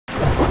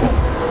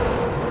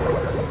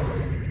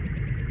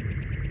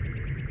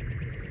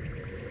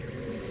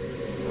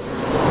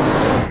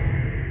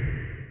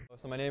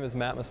So my name is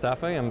Matt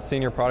Mostafaei. I'm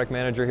Senior Product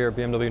Manager here at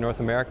BMW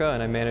North America,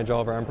 and I manage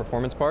all of our M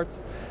Performance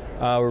parts.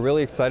 We're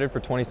really excited for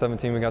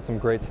 2017. We got some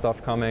great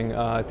stuff coming.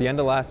 At the end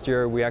of last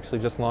year, we actually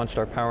just launched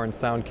our Power and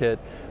Sound Kit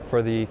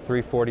for the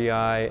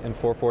 340i and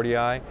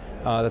 440i.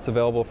 That's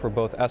available for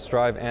both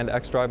S-Drive and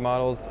X-Drive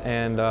models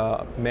and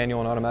manual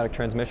and automatic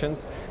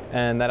transmissions.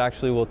 And that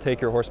actually will take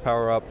your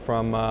horsepower up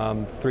from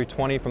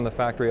 320 from the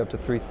factory up to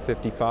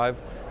 355.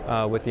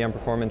 With the M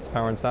Performance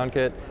Power and Sound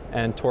Kit,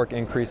 and torque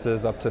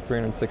increases up to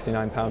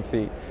 369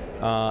 pound-feet.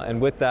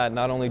 And with that,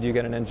 not only do you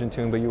get an engine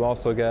tune, but you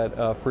also get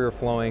a freer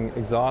flowing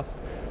exhaust,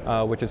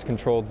 which is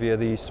controlled via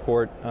the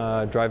Sport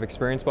Drive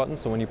Experience button.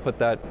 So when you put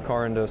that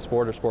car into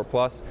Sport or Sport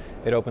Plus,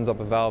 it opens up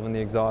a valve in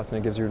the exhaust and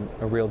it gives you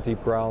a real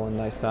deep growl and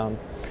nice sound.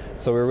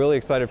 So we're really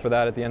excited for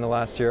that at the end of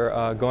last year.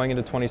 Going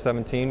into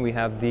 2017, we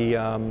have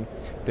the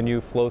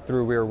new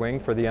flow-through rear wing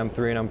for the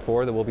M3 and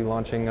M4 that we'll be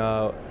launching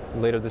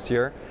later this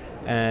year.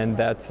 And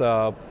that's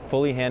a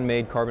fully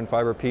handmade carbon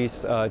fiber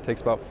piece. It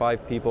takes about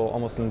 5 people,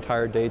 almost an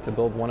entire day to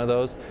build one of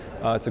those.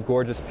 It's a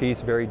gorgeous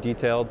piece, very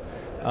detailed.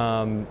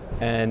 And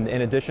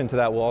in addition to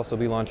that, we'll also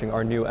be launching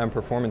our new M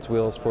Performance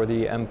wheels for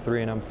the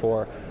M3 and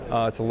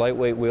M4. It's a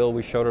lightweight wheel.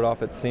 We showed it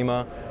off at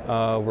SEMA.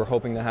 We're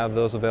hoping to have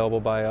those available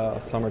by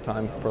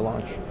summertime for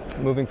launch.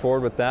 Moving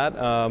forward with that,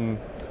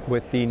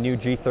 with the new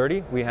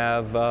G30, we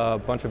have a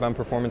bunch of M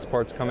Performance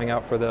parts coming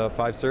out for the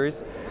 5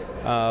 Series.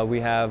 We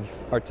have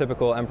our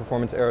typical M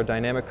Performance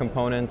aerodynamic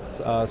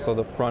components, so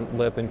the front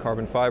lip in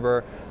carbon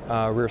fiber,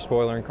 rear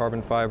spoiler in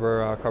carbon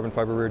fiber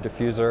rear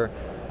diffuser.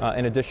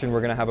 In addition, we're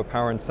going to have a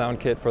Power and Sound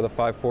Kit for the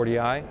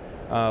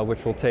 540i,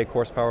 which will take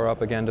horsepower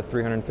up again to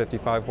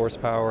 355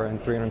 horsepower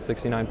and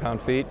 369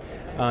 pound-feet.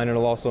 And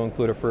it'll also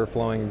include a freer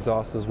flowing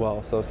exhaust as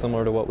well, so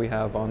similar to what we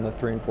have on the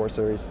 3 and 4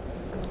 Series.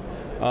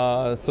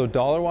 So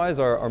dollar-wise,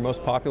 our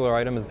most popular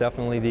item is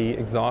definitely the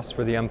exhaust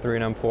for the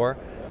M3 and M4.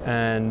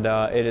 And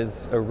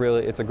it's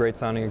a great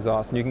sounding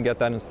exhaust, and you can get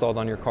that installed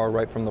on your car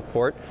right from the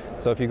port.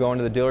 So if you go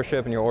into the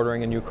dealership and you're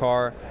ordering a new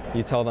car,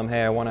 you tell them,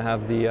 hey, I want to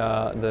have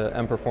the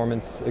M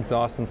Performance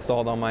exhaust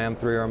installed on my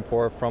M3 or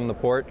M4 from the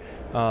port.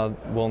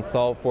 We'll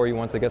install it for you.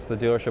 Once it gets to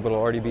the dealership, it'll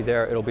already be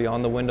there. It'll be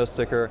on the window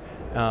sticker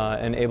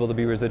and able to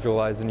be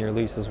residualized in your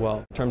lease as well.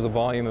 In terms of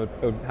volume, it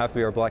would have to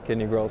be our black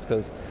kidney grills,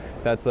 because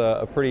that's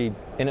a pretty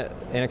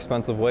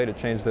inexpensive way to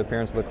change the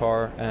appearance of the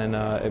car, and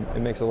it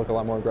makes it look a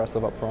lot more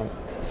aggressive up front.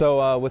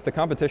 So with the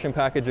competition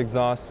package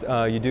exhaust,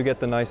 you do get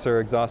the nicer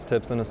exhaust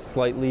tips and a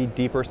slightly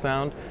deeper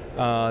sound.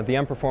 The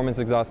M Performance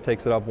exhaust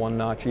takes it up one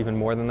notch even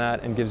more than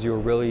that and gives you a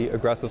really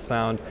aggressive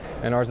sound,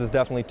 and ours is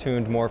definitely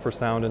tuned more for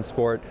sound and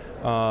sport.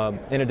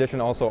 In addition,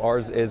 also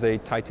ours is a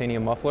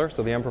titanium muffler,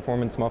 so the M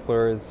Performance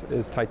muffler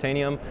is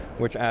titanium,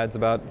 which adds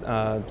about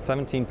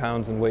 17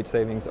 pounds in weight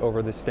savings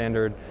over the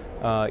standard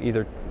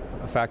either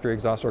a factory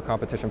exhaust or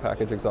competition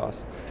package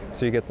exhaust.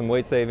 So you get some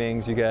weight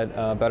savings, you get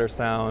better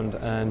sound,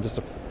 and just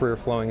a freer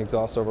flowing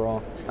exhaust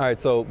overall. All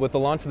right, so with the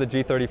launch of the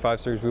G30 5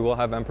 Series, we will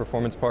have M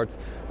Performance parts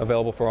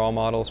available for all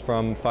models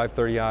from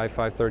 530i,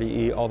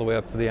 530e, all the way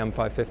up to the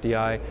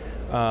M550i.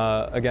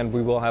 Again,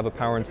 we will have a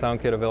Power and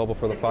Sound Kit available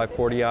for the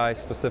 540i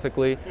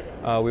specifically.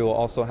 We will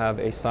also have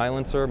a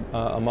silencer,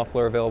 a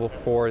muffler available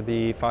for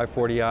the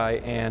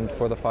 540i and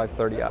for the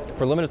 530i.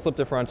 For limited slip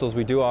differentials,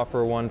 we do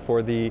offer one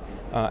for the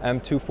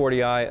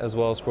M240i as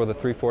well as for the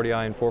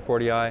 340i and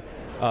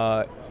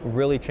 440i.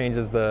 Really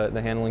changes the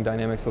handling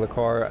dynamics of the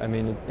car. I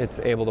mean, it's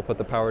able to put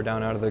the power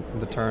down out of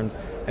the turns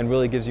and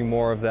really gives you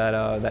more of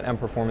that M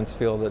Performance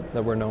feel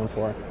that we're known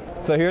for.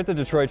 So here at the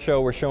Detroit show,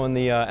 we're showing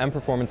the M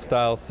Performance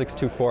style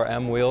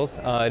 624M wheels.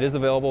 It is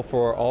available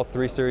for all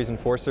 3 Series and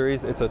 4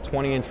 Series. It's a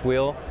 20-inch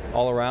wheel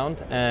all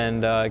around,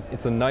 and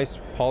it's a nice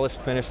polished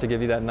finish to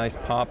give you that nice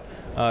pop.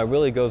 It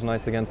really goes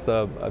nice against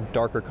a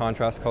darker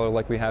contrast color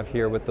like we have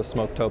here with the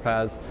Smoke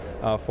Topaz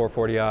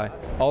 440i.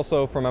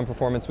 Also from M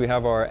Performance, we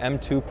have our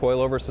M2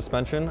 coilover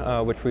suspension,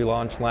 which we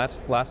launched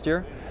last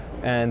year.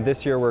 And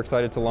this year we're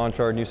excited to launch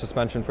our new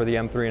suspension for the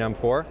M3 and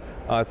M4.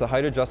 It's a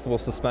height adjustable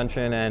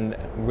suspension and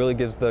really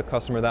gives the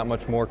customer that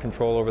much more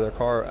control over their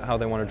car, how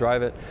they want to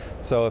drive it.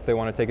 So if they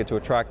want to take it to a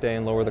track day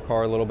and lower the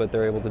car a little bit,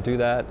 they're able to do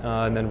that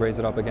and then raise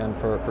it up again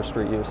for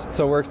street use.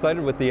 So we're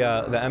excited with the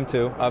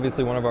M2.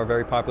 Obviously one of our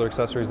very popular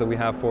accessories that we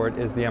have for it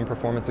is the M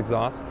Performance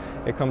exhaust.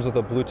 It comes with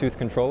a Bluetooth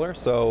controller,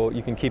 so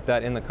you can keep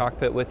that in the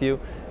cockpit with you,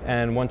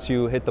 and once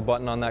you hit the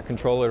button on that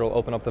controller, it'll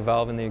open up the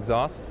valve in the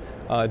exhaust.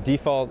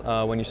 Default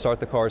when you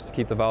start the car is to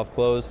keep the valve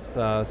closed,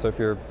 so if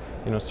you're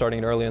starting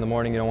it early in the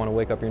morning, you don't want to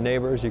wake up your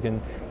neighbors, you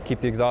can keep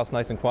the exhaust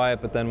nice and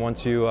quiet, but then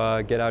once you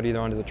get out either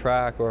onto the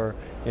track or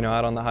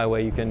out on the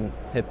highway, you can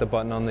hit the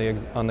button on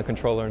the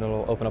controller and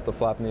it'll open up the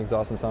flap in the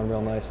exhaust and sound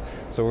real nice.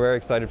 So we're very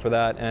excited for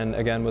that, and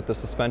again, with the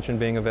suspension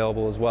being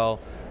available as well,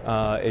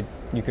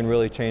 you can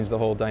really change the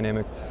whole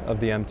dynamics of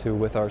the M2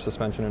 with our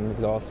suspension and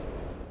exhaust.